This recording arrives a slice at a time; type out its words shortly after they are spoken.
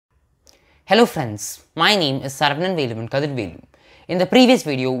Hello friends, my name is Saravanan Veluvan Kadirvelu. In the previous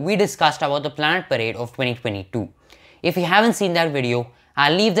video, we discussed about the Planet Parade of 2022. If you haven't seen that video,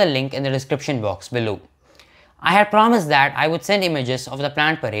 I'll leave the link in the description box below. I had promised that I would send images of the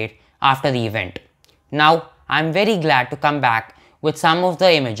Planet Parade after the event. Now, I'm very glad to come back with some of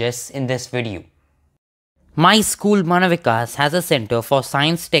the images in this video. My school Manavikas has a Center for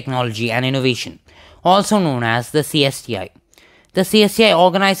Science, Technology and Innovation, also known as the CSTI. The CSTI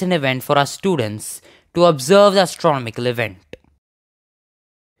organized an event for our students to observe the astronomical event.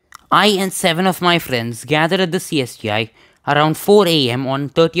 I and 7 of my friends gathered at the CSTI around 4 AM on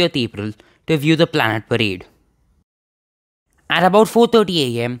 30th April to view the Planet Parade. At about 4:30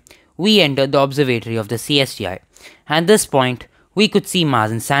 AM, we entered the observatory of the CSTI. At this point, we could see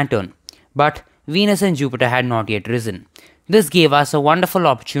Mars and Saturn, but Venus and Jupiter had not yet risen. This gave us a wonderful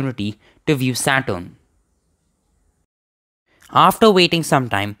opportunity to view Saturn. After waiting some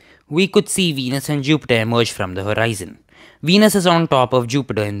time, we could see Venus and Jupiter emerge from the horizon. Venus is on top of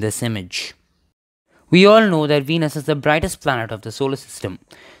Jupiter in this image. We all know that Venus is the brightest planet of the solar system,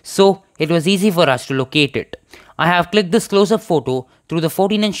 so it was easy for us to locate it. I have clicked this close-up photo through the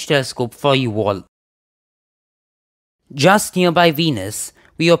 14-inch telescope for you all. Just nearby Venus,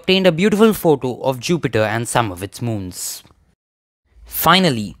 we obtained a beautiful photo of Jupiter and some of its moons.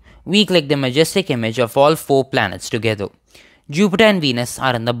 Finally, we clicked the majestic image of all 4 planets together. Jupiter and Venus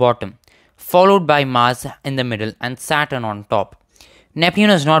are in the bottom, followed by Mars in the middle and Saturn on top. Neptune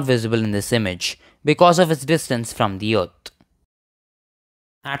is not visible in this image because of its distance from the Earth.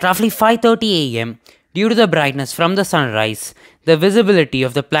 At roughly 5:30 AM, due to the brightness from the sunrise, the visibility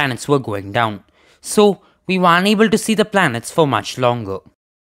of the planets were going down, so we were unable to see the planets for much longer.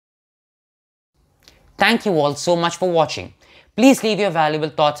 Thank you all so much for watching. Please leave your valuable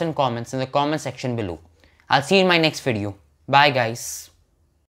thoughts and comments in the comment section below. I'll see you in my next video. Bye guys.